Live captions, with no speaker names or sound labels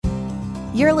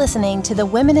You're listening to the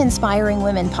Women Inspiring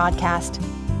Women podcast.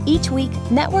 Each week,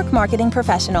 network marketing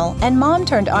professional and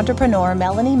mom-turned-entrepreneur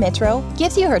Melanie Mitro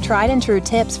gives you her tried-and-true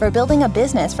tips for building a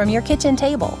business from your kitchen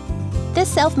table. This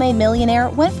self-made millionaire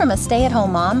went from a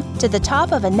stay-at-home mom to the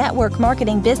top of a network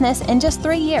marketing business in just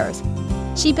 3 years.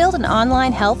 She built an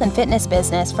online health and fitness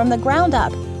business from the ground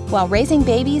up while raising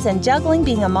babies and juggling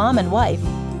being a mom and wife.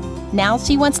 Now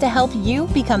she wants to help you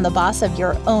become the boss of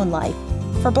your own life.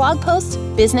 For blog posts,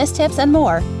 business tips, and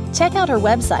more, check out her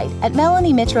website at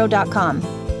melaniemitro.com.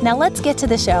 Now let's get to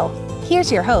the show.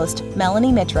 Here's your host,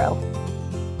 Melanie Mitro.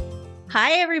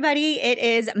 Hi, everybody. It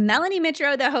is Melanie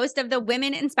Mitro, the host of the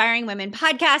Women Inspiring Women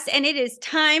podcast, and it is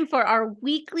time for our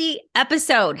weekly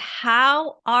episode.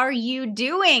 How are you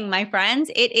doing, my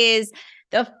friends? It is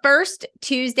the first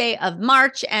Tuesday of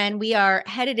March, and we are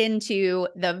headed into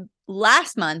the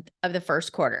last month of the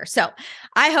first quarter. So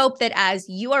I hope that as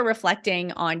you are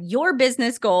reflecting on your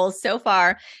business goals so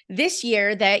far this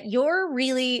year, that you're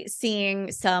really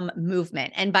seeing some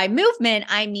movement. And by movement,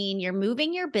 I mean you're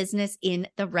moving your business in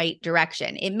the right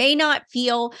direction. It may not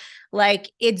feel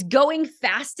like it's going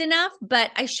fast enough,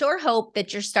 but I sure hope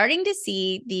that you're starting to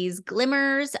see these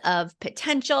glimmers of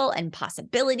potential and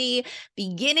possibility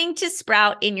beginning to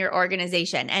sprout in your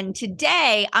organization. And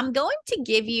today I'm going to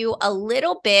give you a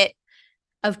little bit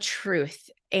of truth.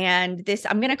 And this,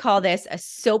 I'm going to call this a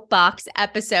soapbox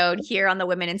episode here on the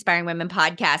Women Inspiring Women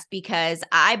podcast, because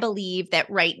I believe that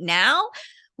right now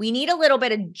we need a little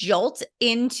bit of jolt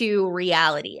into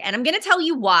reality. And I'm going to tell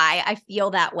you why I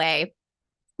feel that way,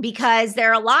 because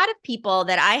there are a lot of people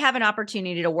that I have an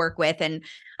opportunity to work with. And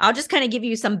I'll just kind of give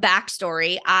you some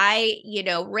backstory. I,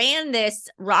 ran this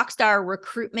Rockstar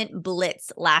Recruitment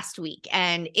Blitz last week,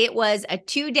 and it was a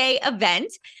 2-day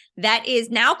event that is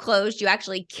now closed. You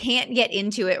actually can't get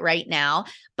into it right now,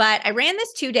 but I ran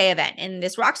this 2-day event, and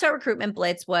this Rockstar Recruitment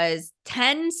Blitz was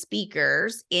 10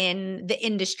 speakers in the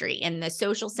industry, in the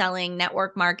social selling,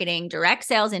 network marketing, direct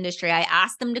sales industry. I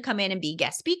asked them to come in and be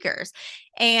guest speakers,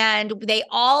 and they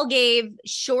all gave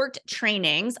short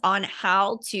trainings on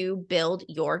how to build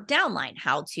your downline,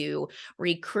 how to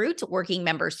recruit working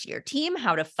members to your team,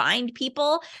 how to find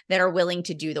people that are willing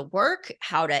to do the work,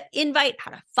 how to invite,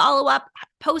 how to follow up, how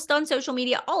to post on social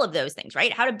media, all of those things,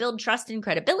 right? How to build trust and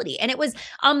credibility. And it was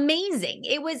amazing.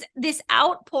 It was this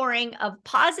outpouring of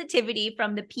positivity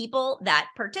from the people that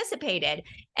participated.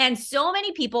 And so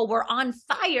many people were on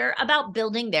fire about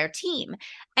building their team.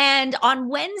 And on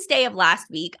Wednesday of last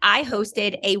week, I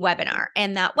hosted a webinar,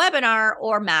 and that webinar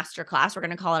or masterclass, we're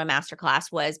going to call it a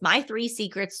masterclass, was my 3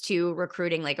 secrets to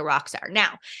recruiting like a rock star.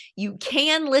 Now, you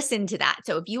can listen to that.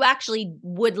 So if you actually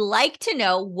would like to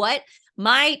know what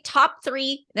my top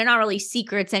 3, they're not really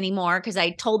secrets anymore because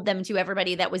I told them to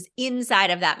everybody that was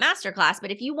inside of that masterclass. But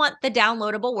if you want the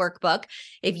downloadable workbook,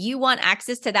 if you want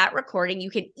access to that recording, you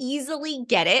can easily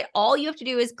get it. All you have to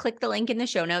do is click the link in the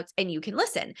show notes and you can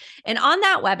listen. And on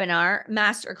that webinar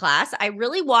masterclass, I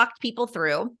really walked people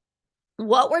through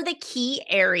what were the key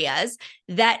areas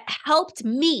that helped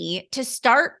me to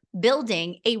start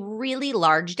building a really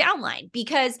large downline,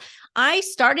 because I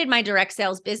started my direct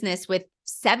sales business with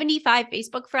 75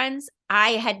 Facebook friends.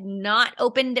 I had not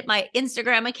opened my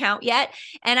Instagram account yet,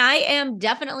 and I am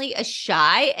definitely a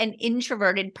shy and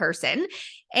introverted person.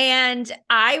 And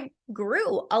I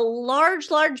grew a large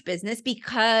business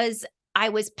because I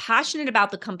was passionate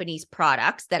about the company's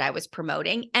products that I was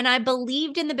promoting, and I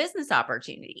believed in the business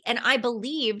opportunity, and I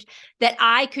believed that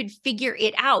I could figure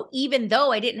it out, even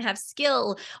though I didn't have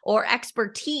skill or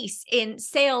expertise in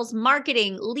sales,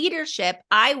 marketing, leadership.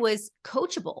 I was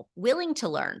coachable, willing to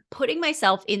learn, putting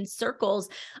myself in circles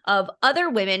of other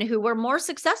women who were more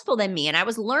successful than me, and I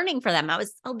was learning from them. I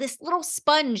was this little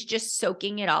sponge just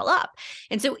soaking it all up.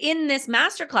 And so in this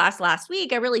masterclass last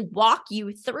week, I really walk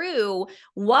you through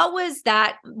what was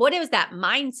that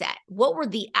mindset? What were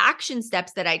the action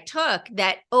steps that I took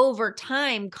that over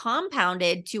time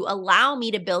compounded to allow me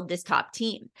to build this top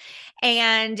team?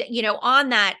 And, on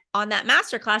that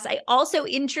masterclass, I also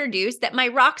introduced that my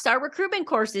Rockstar Recruitment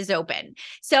course is open.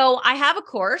 So I have a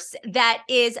course that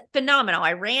is phenomenal.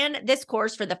 I ran this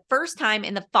course for the first time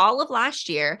in the fall of last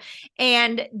year,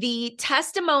 and the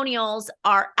testimonials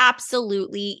are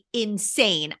absolutely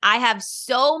insane. I have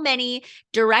so many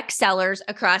direct sellers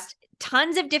across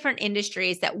tons of different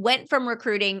industries that went from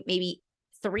recruiting maybe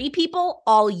 3 people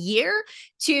all year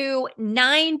to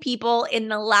 9 people in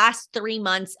the last 3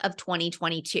 months of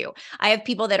 2022. I have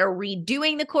people that are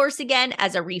redoing the course again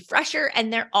as a refresher,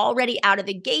 and they're already out of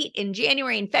the gate in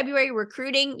January and February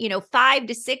recruiting, 5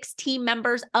 to 6 team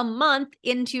members a month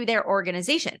into their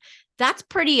organization. That's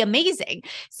pretty amazing.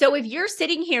 So if you're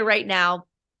sitting here right now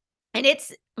And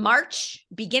it's March,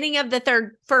 beginning of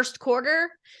the first quarter.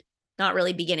 Not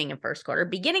really beginning of first quarter,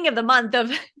 beginning of the month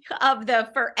of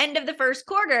end of the first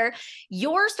quarter,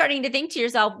 you're starting to think to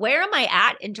yourself, where am I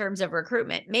at in terms of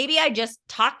recruitment? Maybe I just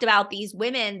talked about these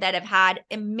women that have had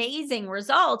amazing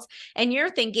results, and you're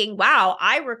thinking, wow,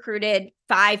 I recruited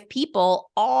 5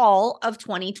 people all of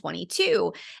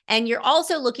 2022. And you're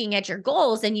also looking at your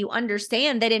goals, and you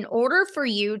understand that in order for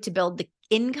you to build the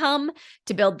income,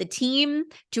 to build the team,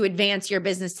 to advance your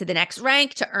business to the next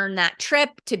rank, to earn that trip,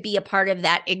 to be a part of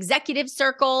that executive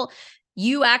circle,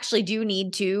 you actually do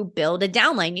need to build a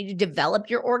downline. You need to develop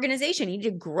your organization. You need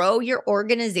to grow your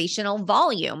organizational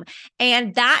volume.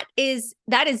 And that is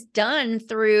done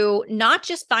through not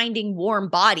just finding warm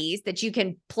bodies that you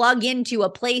can plug into a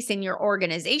place in your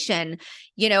organization,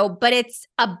 but it's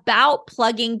about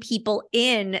plugging people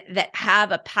in that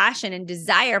have a passion and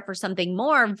desire for something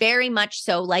more, very much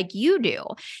so like you do.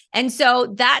 And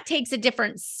so that takes a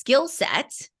different skill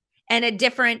set and a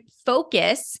different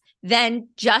focus than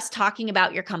just talking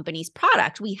about your company's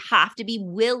product. We have to be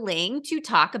willing to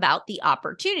talk about the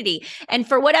opportunity. And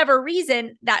for whatever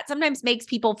reason, that sometimes makes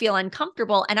people feel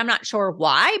uncomfortable. And I'm not sure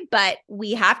why, but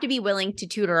we have to be willing to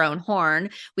toot our own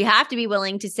horn. We have to be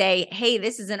willing to say, hey,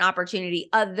 this is an opportunity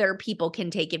other people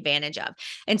can take advantage of.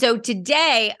 And so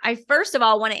today, I first of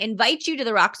all want to invite you to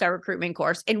the Rockstar Recruitment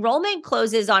course. Enrollment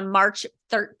closes on March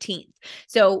 13th.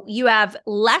 So you have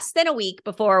less than a week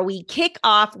before we kick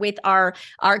off with our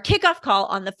kickoff call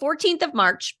on the 14th of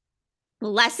March.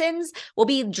 Lessons will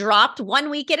be dropped 1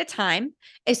 week at a time.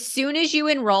 As soon as you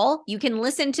enroll, you can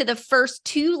listen to the first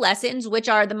 2 lessons, which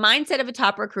are the mindset of a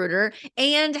top recruiter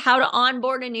and how to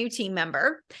onboard a new team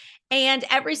member. And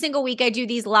every single week I do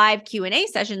these live Q&A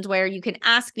sessions where you can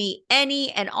ask me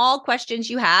any and all questions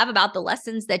you have about the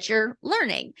lessons that you're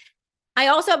learning. I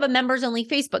also have a members only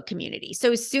Facebook community.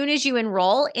 So as soon as you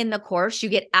enroll in the course, you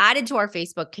get added to our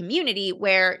Facebook community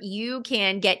where you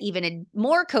can get even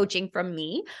more coaching from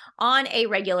me on a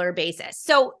regular basis.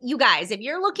 So you guys, if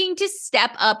you're looking to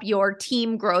step up your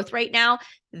team growth right now,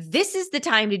 this is the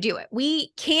time to do it.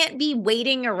 We can't be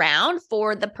waiting around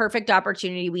for the perfect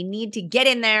opportunity. We need to get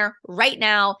in there right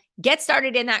now, get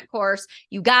started in that course.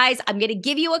 You guys, I'm going to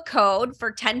give you a code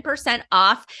for 10%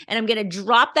 off, and I'm going to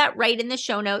drop that right in the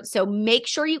show notes. So make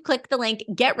sure you click the link,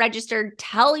 get registered,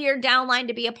 tell your downline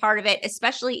to be a part of it,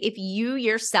 especially if you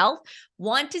yourself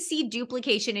want to see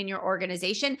duplication in your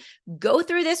organization. Go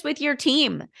through this with your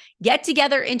team, get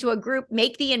together into a group,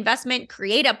 make the investment,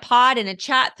 create a pod and a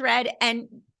chat thread, and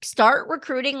start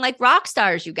recruiting like rock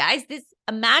stars, you guys.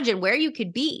 Imagine where you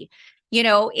could be,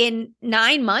 in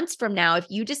 9 months from now, if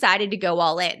you decided to go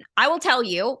all in. I will tell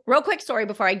you real quick story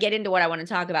before I get into what I want to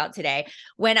talk about today.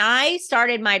 When I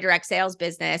started my direct sales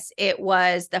business, it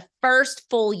was the first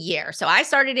full year. So I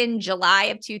started in July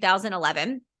of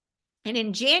 2011. And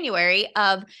in January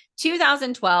of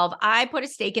 2012, I put a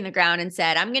stake in the ground and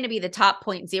said, I'm going to be the top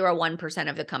 0.01%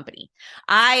 of the company.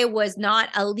 I was not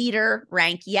a leader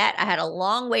rank yet. I had a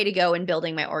long way to go in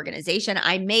building my organization.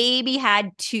 I maybe had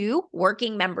 2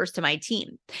 working members to my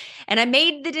team. And I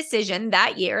made the decision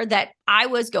that year that I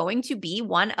was going to be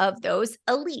one of those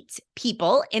elite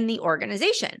people in the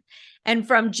organization. And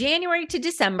from January to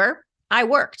December, I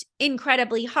worked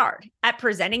incredibly hard at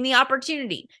presenting the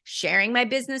opportunity, sharing my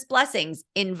business blessings,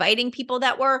 inviting people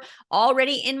that were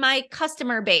already in my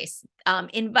customer base,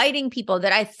 inviting people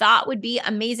that I thought would be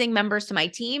amazing members to my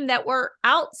team that were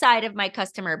outside of my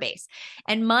customer base.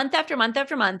 And month after month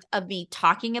after month of me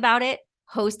talking about it,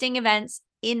 hosting events,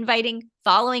 inviting,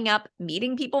 following up,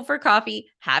 meeting people for coffee,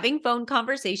 having phone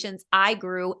conversations, I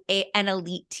grew an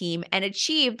elite team and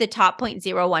achieved the top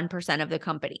 0.01% of the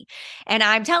company. And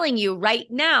I'm telling you right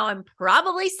now, I'm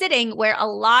probably sitting where a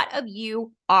lot of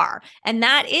you are. And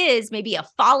that is maybe a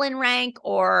fallen rank,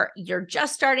 or you're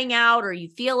just starting out, or you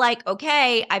feel like,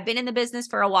 okay, I've been in the business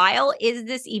for a while. Is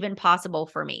this even possible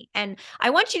for me? And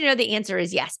I want you to know the answer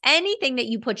is yes. Anything that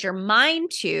you put your mind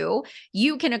to,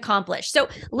 you can accomplish. So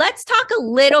let's talk a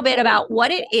little bit about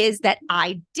what it is that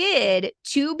I did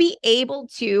to be able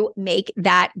to make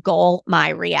that goal my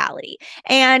reality.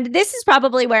 And this is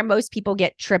probably where most people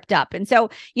get tripped up. And so,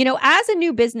 as a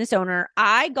new business owner,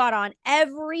 I got on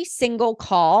every single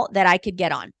call that I could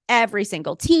get on, every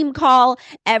single team call,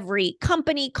 every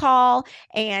company call,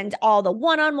 and all the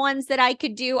one-on-ones that I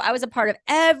could do. I was a part of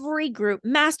every group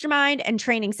mastermind and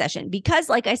training session because,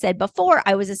 like I said before,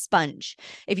 I was a sponge.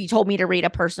 If you told me to read a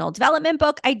personal development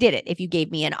book, I did it. If you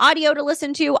gave me an audio to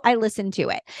listen to, I listened to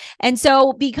it. And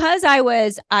so because I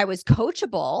was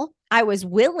coachable, I was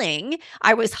willing,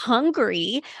 I was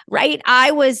hungry, right?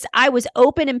 I was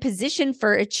open and positioned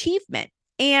for achievement.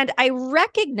 And I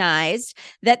recognized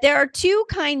that there are two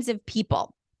kinds of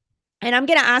people. And I'm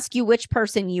going to ask you which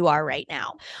person you are right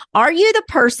now. Are you the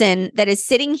person that is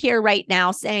sitting here right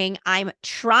now saying, I'm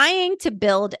trying to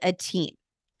build a team?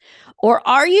 Or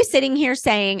are you sitting here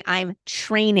saying, I'm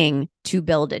training to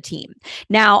build a team?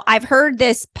 Now, I've heard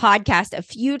this podcast a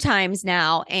few times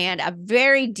now, and a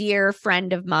very dear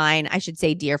friend of mine, I should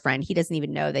say dear friend, he doesn't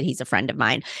even know that he's a friend of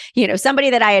mine, somebody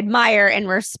that I admire and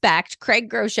respect, Craig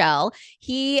Groeschel,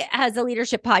 he has a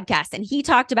leadership podcast, and he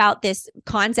talked about this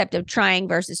concept of trying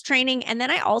versus training. And then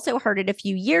I also heard it a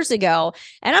few years ago,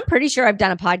 and I'm pretty sure I've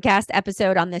done a podcast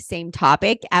episode on the same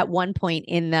topic at one point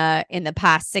in the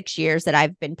past 6 years that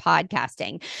I've been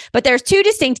podcasting. But there's two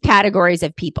distinct categories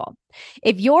of people.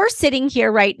 If you're sitting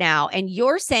here right now and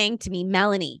you're saying to me,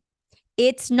 Melanie,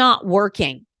 it's not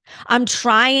working. I'm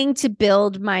trying to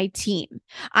build my team.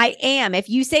 I am. If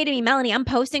you say to me, Melanie, I'm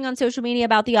posting on social media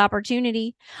about the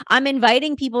opportunity. I'm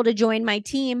inviting people to join my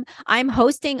team. I'm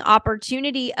hosting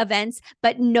opportunity events,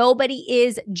 but nobody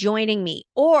is joining me.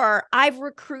 Or I've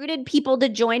recruited people to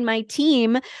join my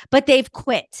team, but they've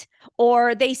quit.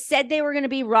 Or they said they were going to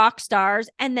be rock stars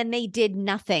and then they did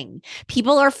nothing.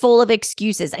 People are full of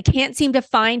excuses. I can't seem to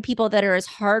find people that are as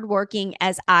hardworking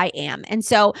as I am. And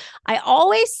so I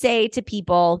always say to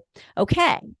people,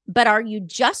 okay, but are you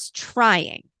just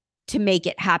trying to make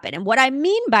it happen? And what I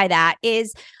mean by that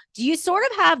is, do you sort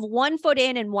of have one foot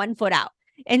in and one foot out?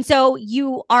 And so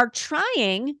you are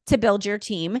trying to build your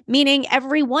team, meaning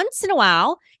every once in a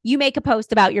while, you make a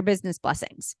post about your business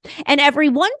blessings. And every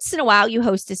once in a while, you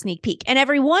host a sneak peek. And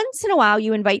every once in a while,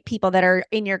 you invite people that are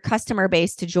in your customer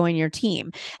base to join your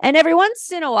team. And every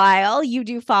once in a while, you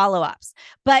do follow-ups.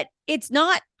 But it's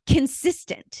not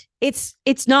consistent. It's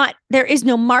not, there is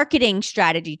no marketing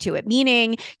strategy to it,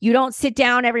 meaning you don't sit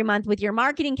down every month with your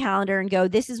marketing calendar and go,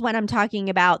 this is when I'm talking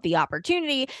about the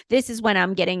opportunity. This is when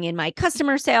I'm getting in my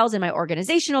customer sales and my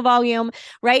organizational volume,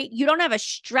 right? You don't have a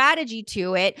strategy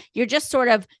to it. You're just sort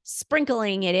of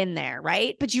sprinkling it in there,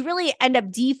 right? But you really end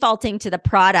up defaulting to the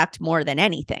product more than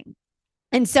anything.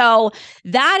 And so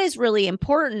that is really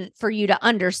important for you to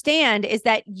understand, is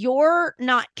that you're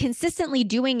not consistently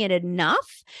doing it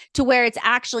enough to where it's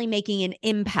actually making an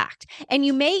impact. And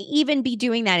you may even be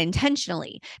doing that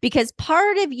intentionally, because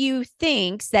part of you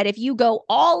thinks that if you go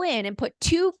all in and put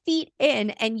 2 feet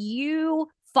in and you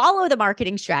follow the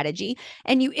marketing strategy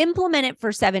and you implement it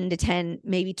for 7 to 10,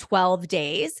 maybe 12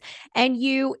 days, and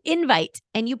you invite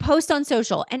and you post on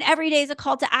social, and every day is a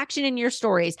call to action in your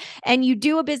stories, and you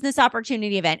do a business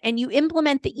opportunity event, and you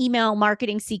implement the email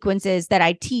marketing sequences that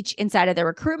I teach inside of the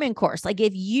recruitment course. Like,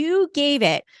 if you gave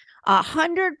it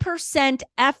 100%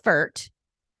 effort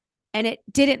and it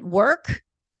didn't work,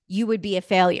 you would be a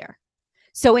failure.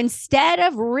 So instead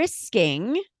of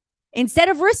risking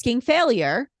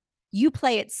failure, you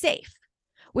play it safe,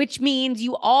 which means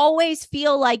you always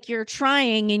feel like you're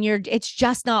trying and it's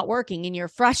just not working, and you're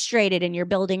frustrated and you're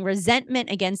building resentment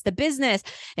against the business.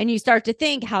 And you start to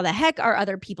think, how the heck are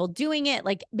other people doing it?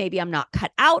 Like, maybe I'm not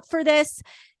cut out for this.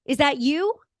 Is that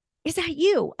you? Is that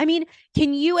you? I mean,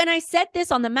 can you, and I said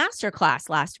this on the masterclass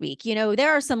last week,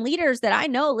 there are some leaders that I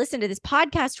know listen to this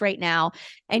podcast right now,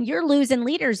 and you're losing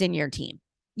leaders in your team.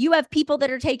 You have people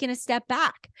that are taking a step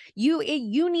back.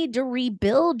 You need to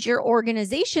rebuild your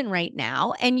organization right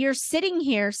now. And you're sitting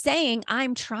here saying,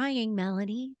 I'm trying,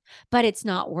 Melanie, but it's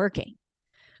not working.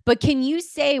 But can you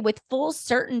say with full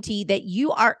certainty that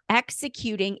you are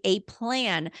executing a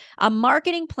plan, a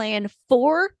marketing plan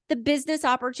for the business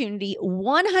opportunity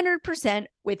 100%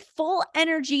 with full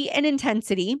energy and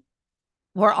intensity?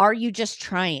 Or are you just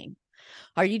trying?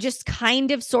 Are you just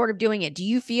kind of sort of doing it? Do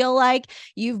you feel like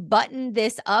you've buttoned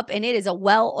this up and it is a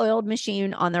well-oiled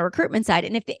machine on the recruitment side?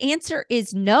 And if the answer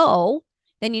is no,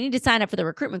 then you need to sign up for the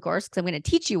recruitment course, because I'm going to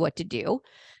teach you what to do.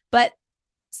 But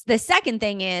the second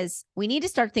thing is, we need to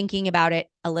start thinking about it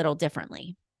a little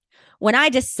differently. When I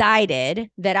decided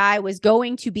that I was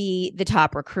going to be the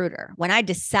top recruiter, when I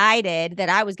decided that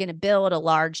I was going to build a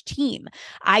large team,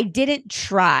 I didn't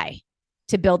try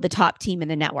to build the top team in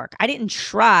the network. I didn't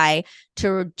try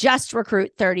to just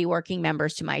recruit 30 working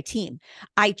members to my team.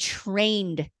 I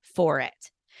trained for it.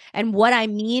 And what I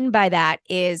mean by that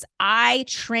is I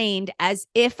trained as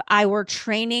if I were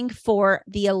training for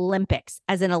the Olympics,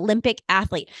 as an Olympic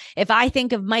athlete. If I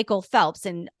think of Michael Phelps,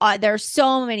 and there's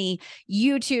so many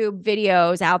YouTube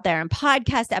videos out there and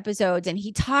podcast episodes, and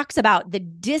he talks about the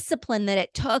discipline that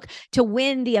it took to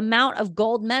win the amount of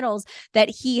gold medals that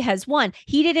he has won.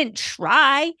 He didn't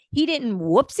try. He didn't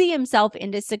whoopsie himself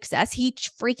into success. He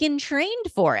freaking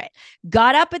trained for it.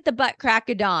 Got up at the butt crack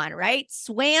of dawn, right?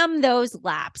 Swam those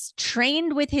laps. walks,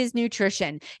 trained with his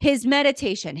nutrition, his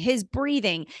meditation, his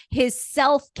breathing, his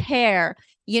self-care,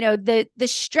 the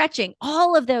stretching,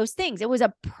 all of those things. It was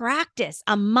a practice,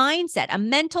 a mindset, a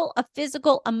mental, a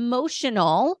physical,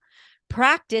 emotional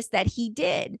practice that he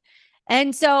did.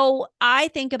 And so I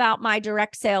think about my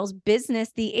direct sales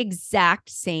business the exact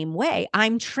same way.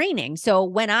 I'm training. So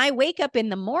when I wake up in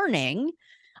the morning,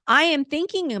 I am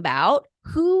thinking about,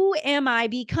 who am I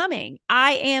becoming?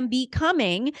 I am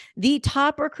becoming the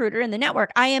top recruiter in the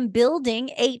network. I am building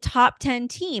a top 10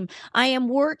 team. I am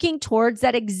working towards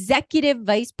that executive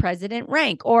vice president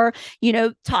rank or,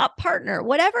 top partner,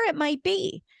 whatever it might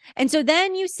be. And so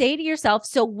then you say to yourself,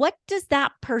 so what does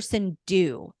that person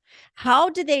do? How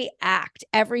do they act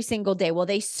every single day? Well,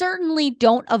 they certainly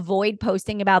don't avoid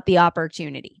posting about the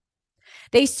opportunity.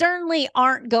 They certainly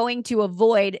aren't going to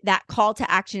avoid that call to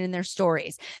action in their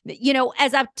stories.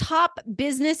 As a top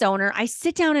business owner, I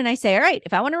sit down and I say, all right,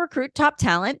 if I want to recruit top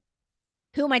talent,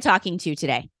 who am I talking to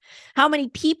today? How many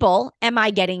people am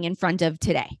I getting in front of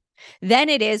today? Then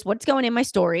it is, what's going in my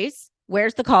stories?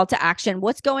 Where's the call to action?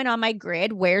 What's going on my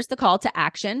grid? Where's the call to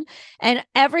action? And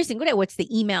every single day, what's the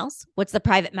emails? What's the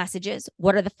private messages?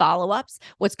 What are the follow-ups?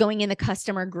 What's going in the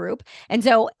customer group? And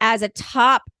so as a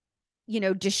top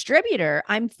distributor,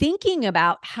 I'm thinking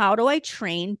about, how do I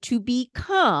train to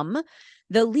become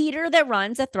the leader that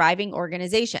runs a thriving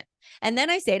organization? And then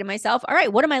I say to myself, all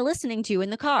right, what am I listening to in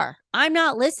the car? I'm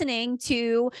not listening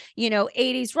to,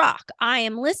 80s rock. I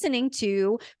am listening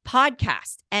to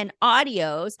podcasts and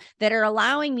audios that are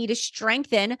allowing me to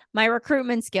strengthen my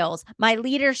recruitment skills, my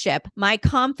leadership, my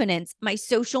confidence, my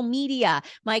social media,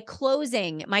 my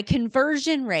closing, my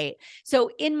conversion rate. So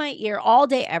in my ear all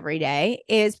day, every day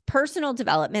is personal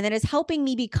development that is helping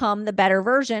me become the better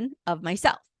version of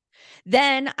myself.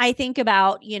 Then I think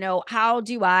about, how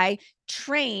do I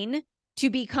train to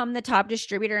become the top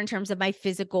distributor in terms of my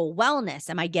physical wellness?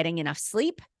 Am I getting enough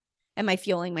sleep? Am I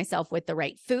fueling myself with the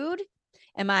right food?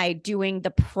 Am I doing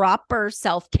the proper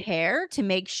self-care to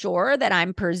make sure that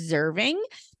I'm preserving,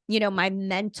 my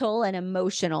mental and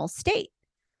emotional state?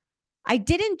 I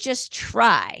didn't just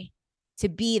try to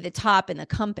be the top in the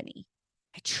company.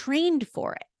 I trained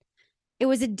for it. It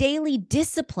was a daily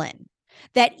discipline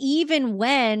that even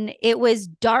when it was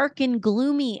dark and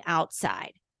gloomy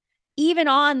outside, even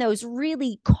on those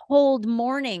really cold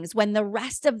mornings when the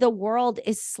rest of the world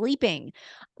is sleeping,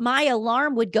 my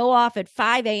alarm would go off at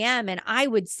 5 a.m. and I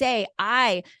would say,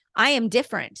 I am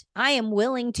different. I am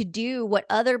willing to do what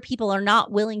other people are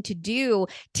not willing to do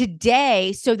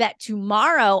today so that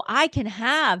tomorrow I can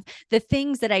have the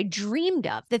things that I dreamed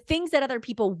of, the things that other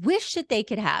people wish that they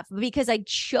could have, because I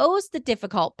chose the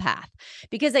difficult path,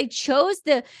 because I chose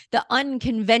the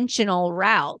unconventional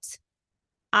route.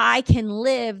 I can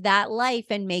live that life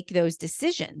and make those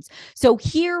decisions. So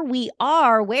here we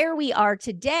are where we are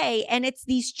today, and it's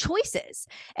these choices,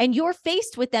 and you're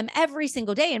faced with them every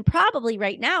single day. And probably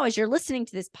right now, as you're listening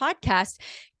to this podcast,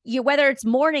 whether it's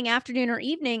morning, afternoon, or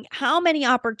evening, how many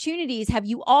opportunities have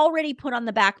you already put on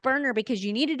the back burner because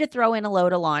you needed to throw in a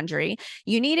load of laundry,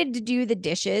 you needed to do the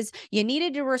dishes, you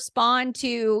needed to respond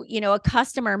to, a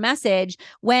customer message,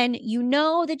 when you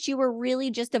know that you were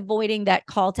really just avoiding that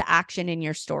call to action in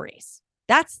your stories?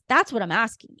 That's what I'm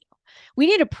asking you. We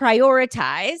need to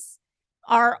prioritize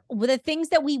the things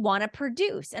that we want to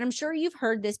produce. And I'm sure you've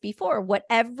heard this before.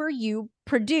 Whatever you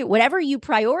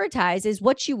prioritize is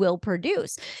what you will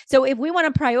produce. So if we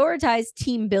want to prioritize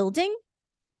team building,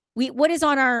 what is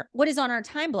on our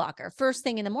time blocker first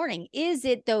thing in the morning? Is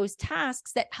it those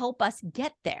tasks that help us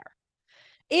get there?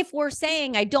 If we're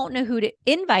saying, I don't know who to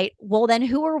invite, well, then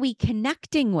who are we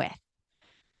connecting with?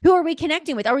 Who are we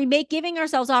connecting with? Are we giving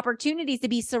ourselves opportunities to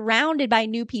be surrounded by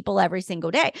new people every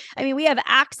single day? I mean, we have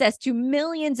access to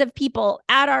millions of people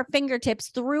at our fingertips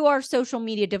through our social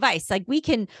media device. Like we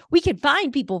can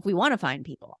find people if we want to find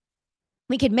people.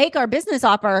 We can make our business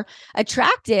offer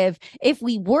attractive if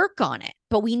we work on it,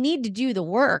 but we need to do the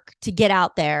work to get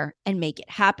out there and make it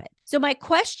happen. So my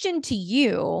question to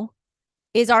you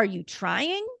is, are you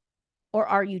trying or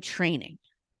are you training?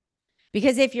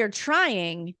 Because if you're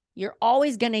trying, you're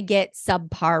always going to get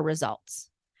subpar results.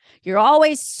 You're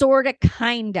always sort of,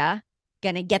 kind of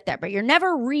going to get there, but you're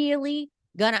never really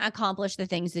going to accomplish the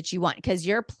things that you want because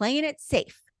you're playing it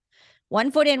safe.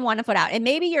 1 foot in, 1 foot out. And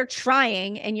maybe you're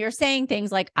trying and you're saying things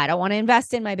like, I don't want to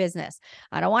invest in my business.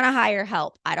 I don't want to hire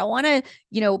help. I don't want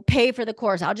to, pay for the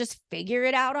course. I'll just figure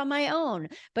it out on my own.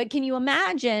 But can you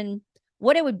imagine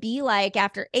what it would be like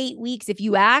after 8 weeks if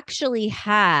you actually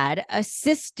had a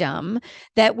system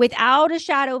that without a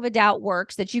shadow of a doubt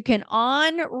works, that you can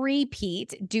on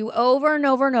repeat do over and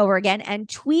over and over again and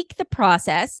tweak the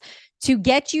process to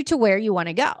get you to where you want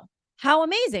to go. How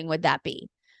amazing would that be?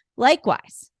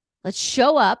 Likewise, let's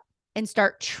show up and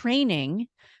start training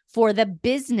for the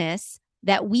business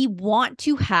that we want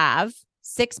to have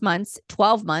 6 months,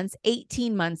 12 months,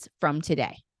 18 months from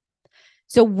today.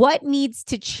 So what needs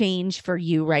to change for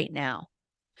you right now?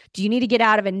 Do you need to get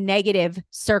out of a negative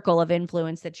circle of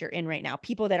influence that you're in right now?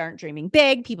 People that aren't dreaming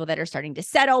big, people that are starting to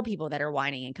settle, people that are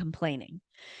whining and complaining.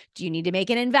 Do you need to make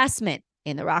an investment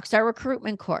in the Rockstar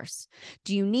Recruitment course?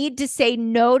 Do you need to say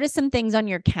no to some things on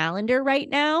your calendar right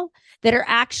now that are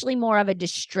actually more of a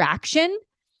distraction,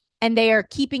 and they are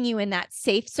keeping you in that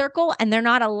safe circle, and they're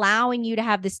not allowing you to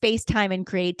have the space, time, and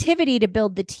creativity to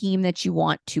build the team that you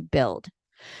want to build?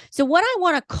 So what I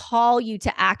want to call you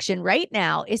to action right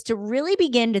now is to really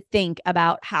begin to think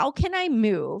about, how can I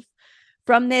move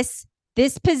from this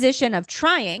position of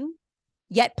trying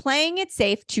yet playing it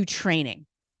safe to training.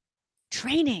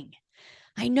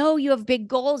 I know you have big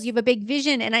goals, you have a big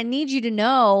vision, and I need you to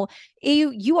know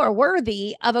you are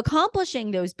worthy of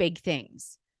accomplishing those big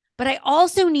things. But I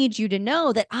also need you to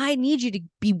know that I need you to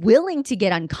be willing to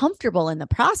get uncomfortable in the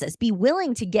process, be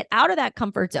willing to get out of that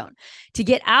comfort zone, to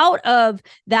get out of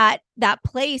that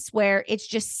place where it's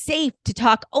just safe to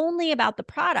talk only about the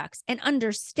products, and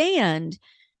understand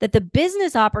that the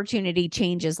business opportunity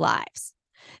changes lives,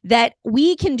 that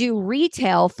we can do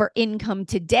retail for income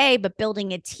today, but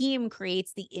building a team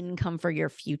creates the income for your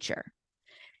future.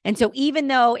 And so even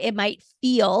though it might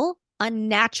feel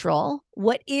unnatural,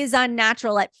 what is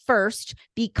unnatural at first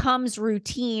becomes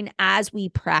routine as we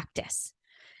practice.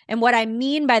 And what I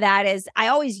mean by that is, I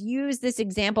always use this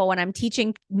example when I'm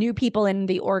teaching new people in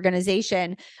the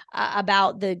organization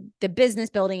about the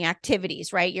business building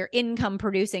activities, right? Your income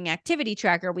producing activity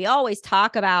tracker. We always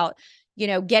talk about,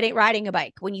 riding a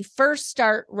bike. When you first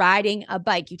start riding a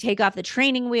bike, you take off the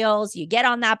training wheels, you get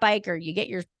on that bike, or you get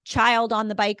your child on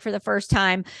the bike for the first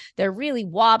time. They're really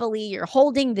wobbly. You're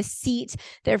holding the seat.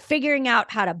 They're figuring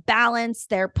out how to balance.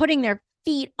 They're putting their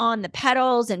feet on the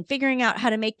pedals and figuring out how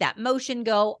to make that motion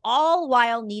go, all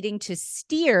while needing to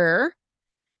steer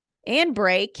and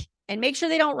brake and make sure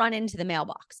they don't run into the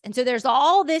mailbox. And so there's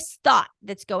all this thought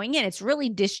that's going in. It's really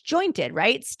disjointed,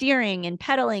 right? Steering and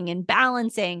pedaling and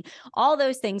balancing, all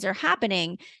those things are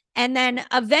happening. And then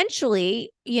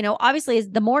eventually, obviously, as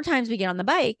the more times we get on the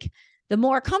bike, the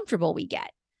more comfortable we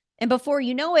get. And before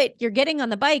you know it, you're getting on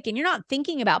the bike and you're not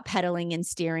thinking about pedaling and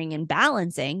steering and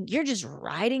balancing. You're just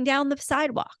riding down the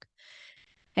sidewalk.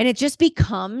 And it just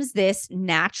becomes this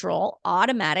natural,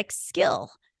 automatic skill.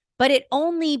 But it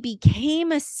only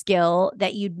became a skill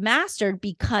that you'd mastered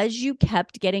because you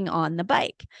kept getting on the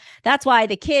bike. That's why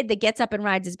the kid that gets up and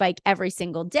rides his bike every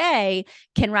single day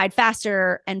can ride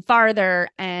faster and farther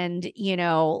and,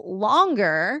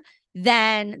 longer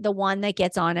than the one that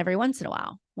gets on every once in a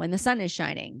while, when the sun is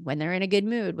shining, when they're in a good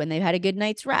mood, when they've had a good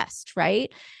night's rest,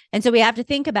 right? And so we have to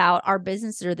think about, our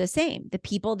businesses are the same. The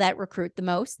people that recruit the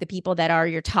most, the people that are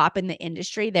your top in the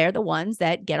industry, they're the ones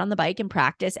that get on the bike and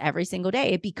practice every single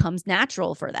day. It becomes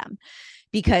natural for them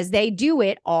because they do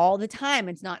it all the time.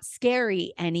 It's not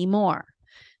scary anymore.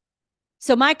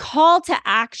 So my call to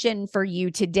action for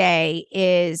you today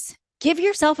is, give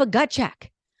yourself a gut check.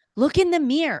 Look in the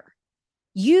mirror.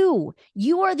 You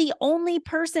are the only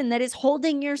person that is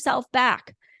holding yourself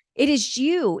back. It is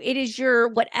you. It is your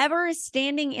whatever is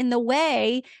standing in the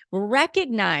way.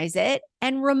 Recognize it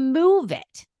and remove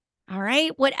it. All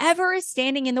right. Whatever is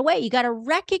standing in the way, you got to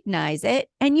recognize it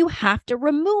and you have to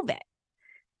remove it.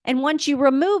 And once you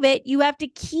remove it, you have to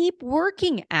keep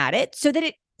working at it so that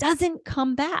it doesn't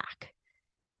come back.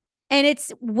 And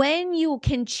it's when you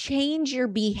can change your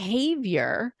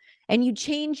behavior and you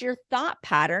change your thought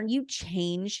pattern, you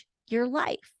change your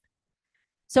life.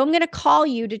 So I'm going to call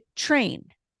you to train,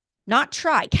 not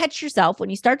try. Catch yourself when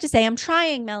you start to say, I'm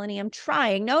trying, Melanie, I'm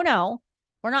trying. No,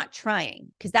 we're not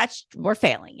trying, because we're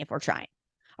failing if we're trying.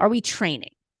 Are we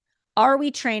training? Are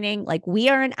we training like we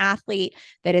are an athlete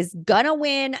that is going to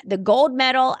win the gold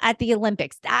medal at the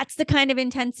Olympics? That's the kind of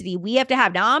intensity we have to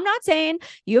have. Now, I'm not saying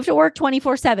you have to work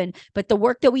 24/7, but the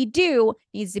work that we do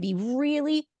needs to be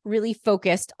really, really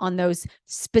focused on those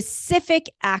specific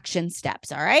action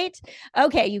steps. All right.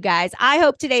 Okay, you guys, I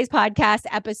hope today's podcast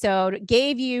episode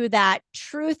gave you that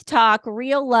truth talk,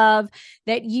 real love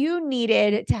that you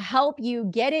needed to help you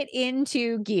get it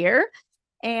into gear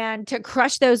and to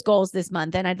crush those goals this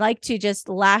month. And I'd like to just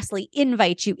lastly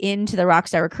invite you into the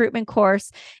Rockstar Recruitment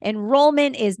course.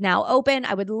 Enrollment is now open.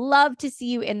 I would love to see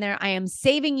you in there. I am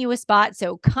saving you a spot,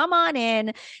 so come on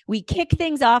in. We kick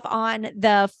things off on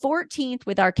the 14th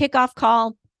with our kickoff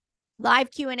call.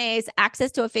 live Q&As,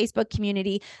 access to a Facebook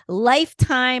community,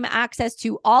 lifetime access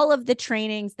to all of the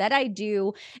trainings that I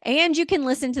do. And you can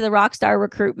listen to the Rockstar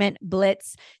Recruitment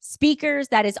Blitz speakers.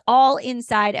 That is all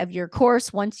inside of your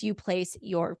course once you place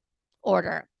your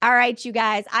order. All right, you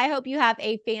guys, I hope you have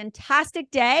a fantastic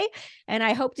day, and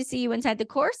I hope to see you inside the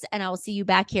course, and I will see you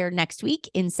back here next week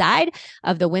inside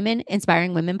of the Women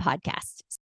Inspiring Women podcast.